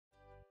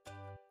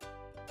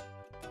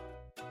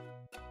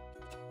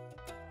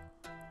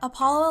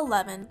Apollo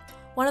 11,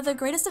 one of the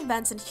greatest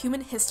events in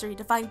human history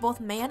defying both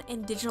man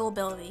and digital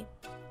ability.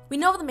 We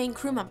know of the main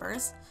crew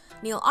members,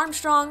 Neil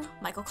Armstrong,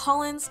 Michael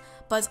Collins,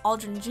 Buzz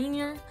Aldrin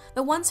Jr.,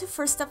 the ones who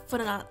first stepped foot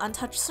on an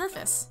untouched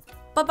surface.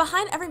 But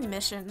behind every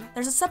mission,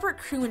 there's a separate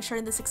crew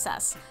ensuring the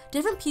success,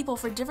 different people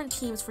for different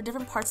teams for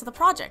different parts of the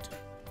project.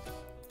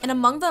 And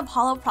among the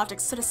Apollo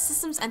project stood a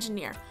systems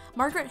engineer,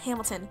 Margaret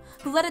Hamilton,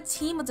 who led a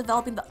team of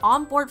developing the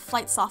onboard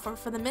flight software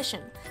for the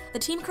mission. The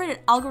team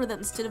created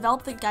algorithms to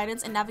develop the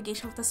guidance and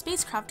navigation for the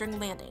spacecraft during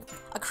landing,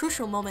 a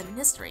crucial moment in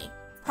history.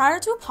 Prior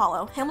to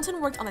Apollo,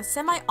 Hamilton worked on the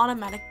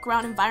Semi-Automatic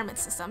Ground Environment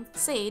System,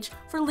 SAGE,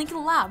 for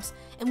Lincoln Labs,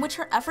 in which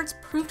her efforts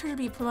proved her to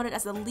be promoted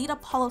as the lead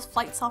Apollo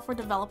flight software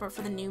developer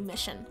for the new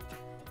mission.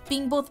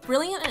 Being both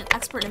brilliant and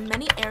expert in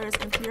many areas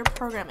in computer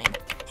programming,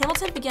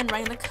 Hamilton began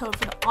writing the code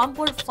for the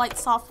onboard flight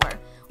software,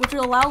 which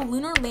would allow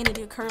lunar landing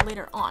to occur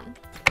later on.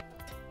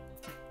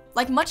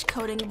 Like much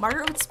coding,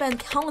 Margaret would spend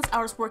countless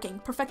hours working,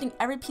 perfecting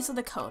every piece of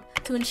the code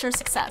to ensure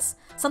success,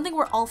 something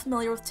we're all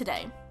familiar with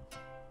today.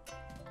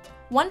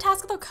 One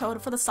task of the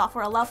code for the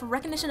software allowed for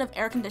recognition of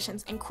air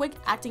conditions and quick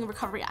acting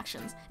recovery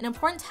actions, an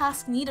important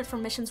task needed for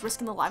missions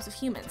risking the lives of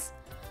humans.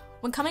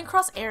 When coming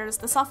across errors,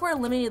 the software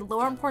eliminated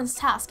lower importance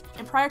tasks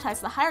and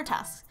prioritized the higher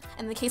tasks,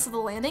 and in the case of the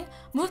landing,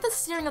 moved the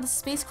steering of the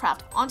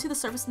spacecraft onto the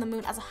surface of the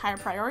moon as a higher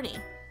priority.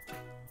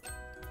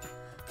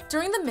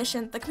 During the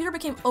mission, the computer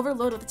became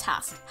overloaded with the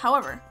task.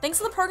 However, thanks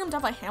to the program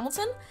done by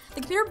Hamilton,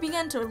 the computer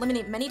began to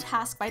eliminate many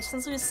tasks by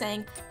essentially just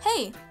saying,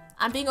 "Hey,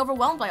 I'm being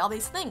overwhelmed by all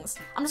these things.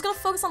 I'm just gonna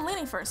focus on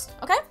landing first,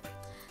 okay?"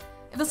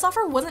 If the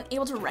software wasn't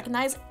able to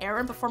recognize error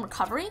and perform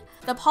recovery,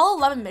 the Apollo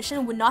 11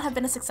 mission would not have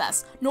been a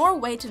success, nor a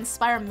way to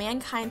inspire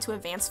mankind to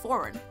advance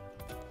forward.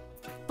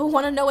 But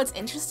want to know what's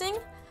interesting?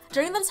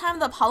 During the time of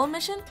the Apollo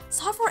mission,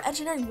 software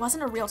engineering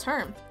wasn't a real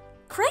term.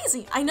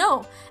 Crazy, I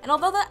know! And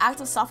although the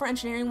act of software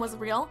engineering was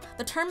real,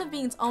 the term of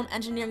being its own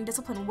engineering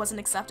discipline wasn't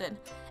accepted.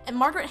 And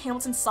Margaret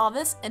Hamilton saw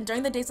this, and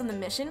during the days of the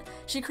mission,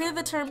 she created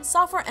the term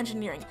software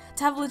engineering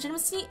to have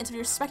legitimacy and to be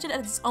respected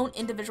as its own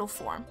individual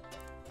form.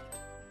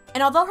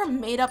 And although her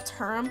made-up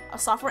term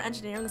of software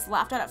engineering was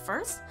laughed at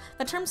first,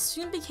 the term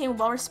soon became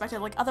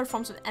well-respected like other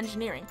forms of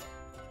engineering.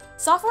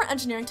 Software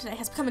engineering today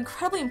has become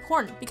incredibly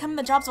important, becoming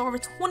the jobs of over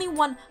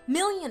 21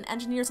 million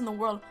engineers in the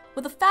world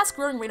with a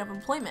fast-growing rate of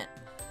employment.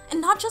 And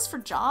not just for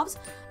jobs,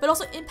 but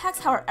also impacts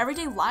how our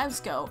everyday lives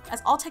go,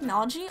 as all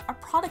technology are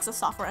products of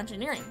software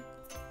engineering.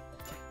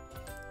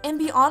 And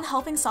beyond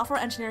helping software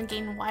engineering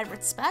gain wide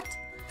respect,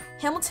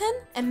 Hamilton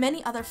and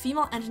many other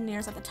female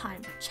engineers at the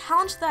time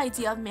challenged the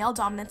idea of male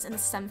dominance in the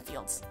STEM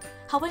fields,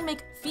 helping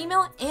make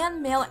female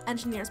and male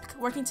engineers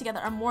working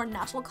together a more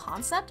natural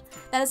concept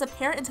that is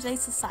apparent in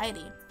today's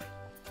society.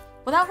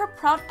 Without her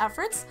proud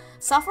efforts,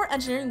 software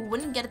engineering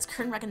wouldn't get its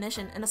current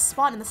recognition and a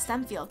spot in the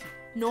STEM field,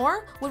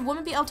 nor would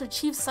women be able to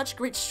achieve such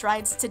great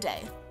strides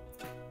today.